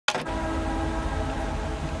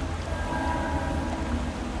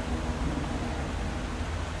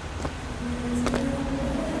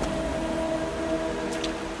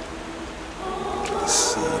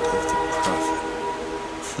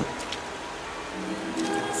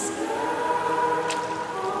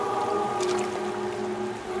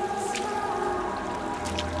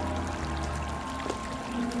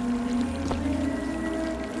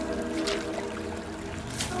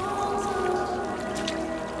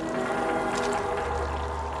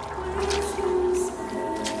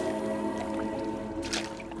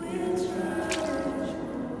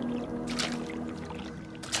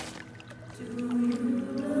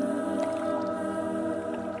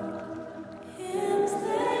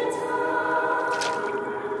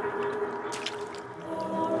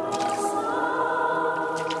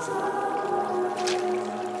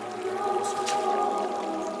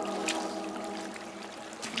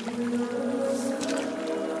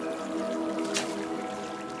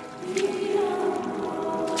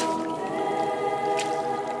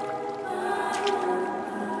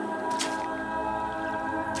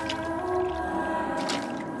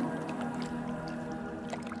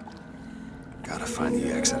Gotta find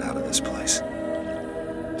the exit out of this place.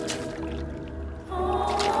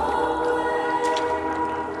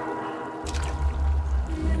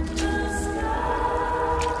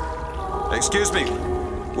 Excuse me,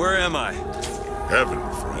 where am I? Heaven,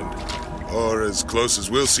 friend. Or as close as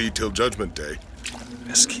we'll see till Judgment Day.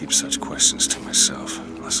 Best keep such questions to myself,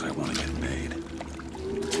 unless I want to get made.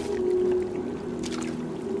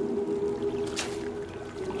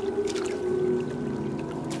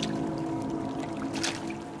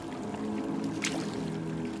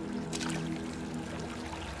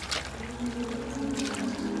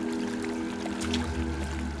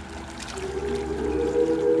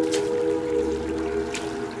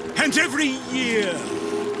 And every year,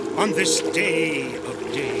 on this day of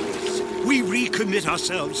days, we recommit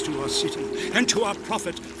ourselves to our city and to our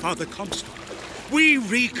prophet, Father Comstock. We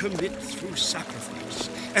recommit through sacrifice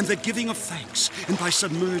and the giving of thanks, and by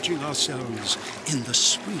submerging ourselves in the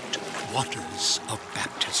sweet waters of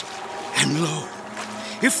baptism. And lo,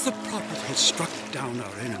 if the prophet had struck down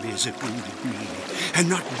our enemies at wounded knee, and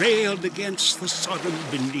not railed against the Sodom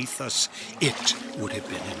beneath us, it would have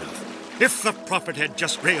been enough. If the prophet had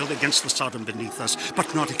just railed against the Sodom beneath us,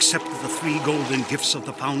 but not accepted the 3 golden gifts of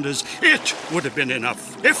the founders, it would have been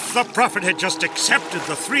enough. If the prophet had just accepted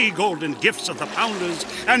the 3 golden gifts of the founders,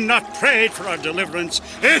 and not prayed for our deliverance,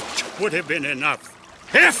 it would have been enough.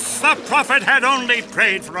 If the prophet had only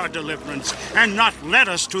prayed for our deliverance, and not led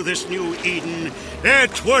us to this new Eden,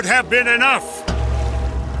 it would have been enough.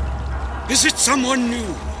 Is it someone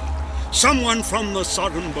new? Someone from the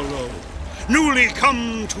Sodom below? Newly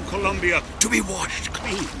come to Columbia to be washed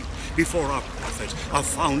clean before our prophet, our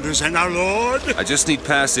founders, and our Lord? I just need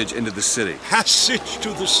passage into the city. Passage to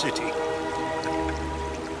the city.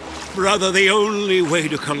 Brother, the only way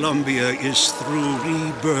to Columbia is through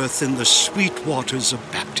rebirth in the sweet waters of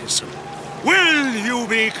baptism. Will you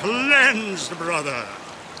be cleansed, brother?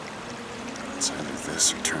 It's either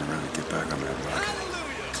this or turn around and get back on that rocket.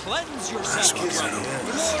 Hallelujah! Cleanse Might as well yourself. get it over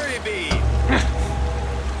with. Glory be.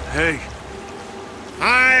 Hey.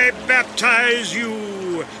 I baptize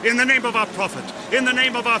you in the name of our prophet, in the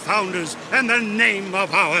name of our founders, and the name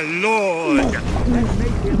of our Lord. And make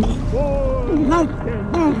him born in the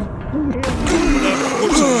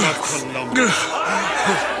bosom of Columbia.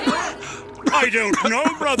 I don't know,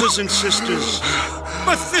 brothers and sisters,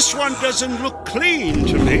 but this one doesn't look clean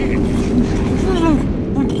to me.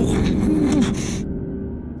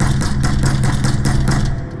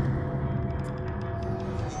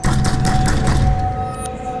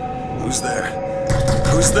 Who's there?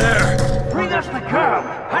 Who's there? Bring us the curb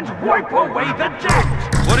and wipe away the debt!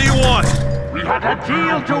 What do you want? We had a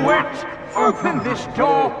deal, DeWitt! Open this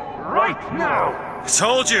door right now! I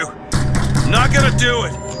told you! I'm not gonna do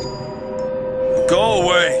it! Go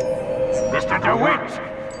away! Mr. DeWitt!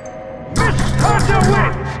 Mr.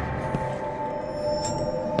 DeWitt!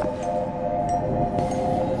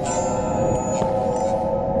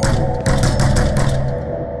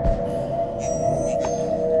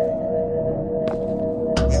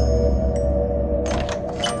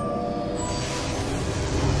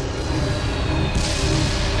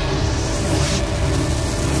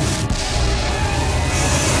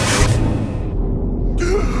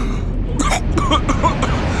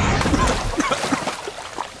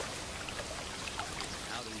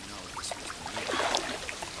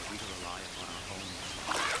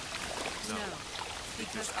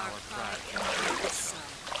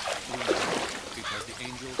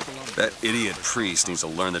 That idiot priest needs to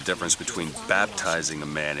learn the difference between baptizing a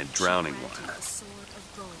man and drowning one.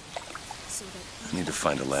 I need to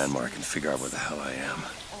find a landmark and figure out where the hell I am.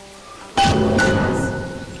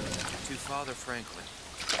 To Father Franklin,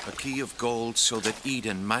 a key of gold so that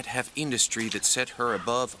Eden might have industry that set her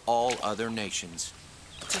above all other nations.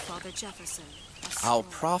 To Father Jefferson, our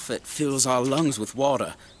prophet fills our lungs with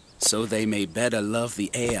water, so they may better love the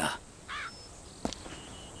air.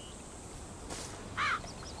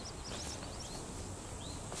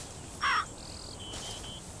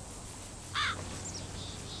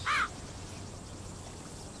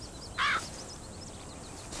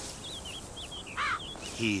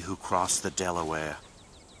 He who crossed the Delaware,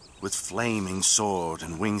 with flaming sword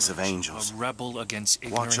and wings of angels, a rebel against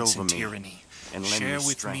watch ignorance over and me tyranny. and lend Share me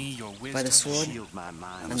with strength. me your wisdom. By the sword Shield my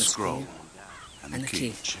mind and with the scroll and the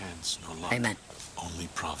key. Chance nor luck. Amen. Only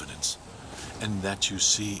providence. And that you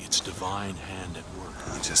see its divine hand at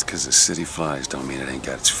work. Just because the city flies don't mean it ain't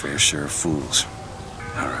got its fair share of fools.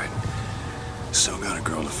 All right. Still got a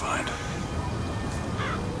girl to find.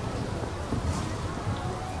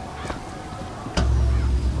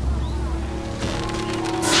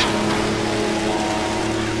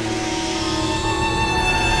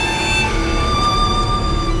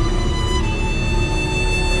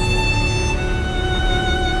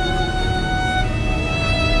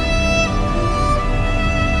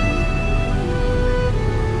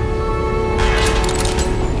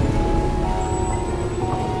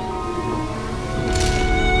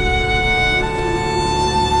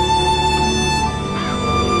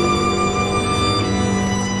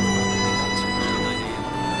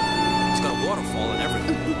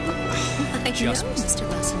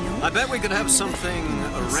 we could have something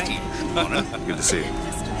arranged. Mona, good to see you.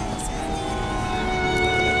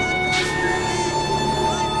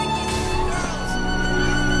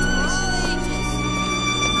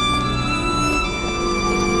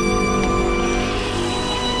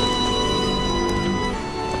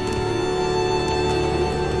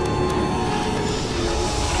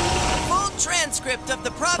 Transcript of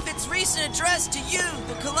the Prophet's recent address to you,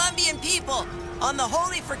 the Colombian people, on the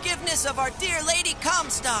holy forgiveness of our dear Lady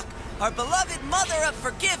Comstock, our beloved Mother of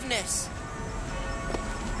Forgiveness.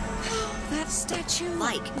 That statue...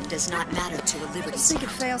 Like does not matter to a Liberty I think it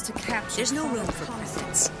Scout. fails to capture... There's no room for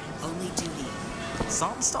preference, only duty.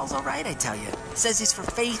 Saltonstall's all right, I tell you. Says he's for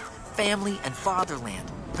faith, family, and fatherland.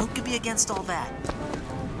 Who could be against all that?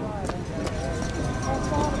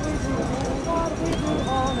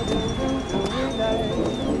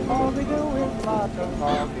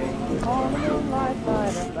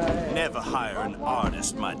 Never hire an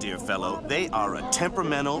artist, my dear fellow. They are a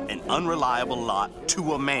temperamental and unreliable lot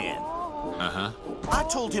to a man. Uh-huh. I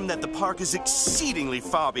told him that the park is exceedingly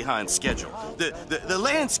far behind schedule. The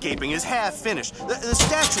landscaping is half finished. The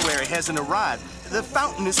statuary hasn't arrived. The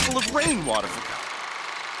fountain is full of rainwater.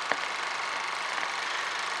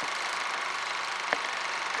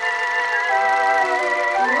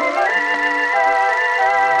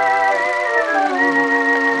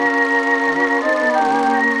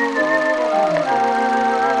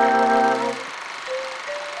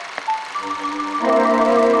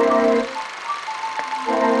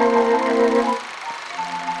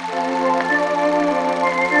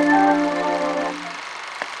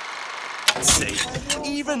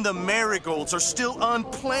 Even the marigolds are still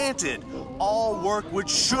unplanted. All work which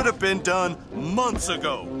should have been done months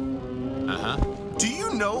ago. Uh-huh. Do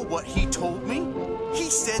you know what he told me? He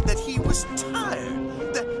said that he was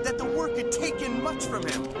tired, that the work had taken much from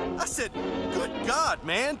him. I said, good God,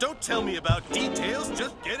 man, don't tell me about details,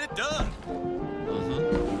 just get it done.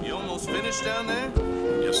 Mm-hmm. You almost finished down there?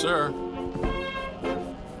 Yes, sir.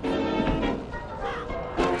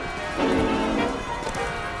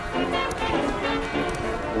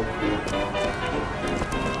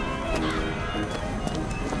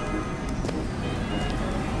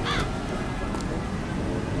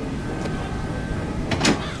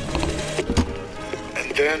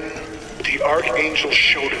 Then the Archangel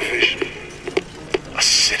showed a vision. A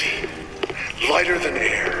city, lighter than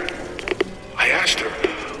air. I asked her,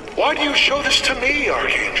 why do you show this to me,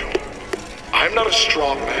 Archangel? I'm not a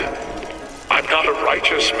strong man. I'm not a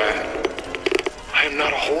righteous man. I am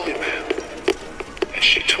not a holy man. And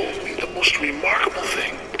she told me the most remarkable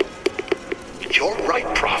thing. You're right,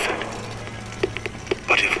 Prophet.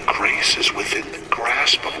 But if grace is within the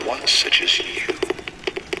grasp of one such as you,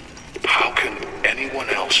 how can anyone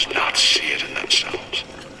else not see it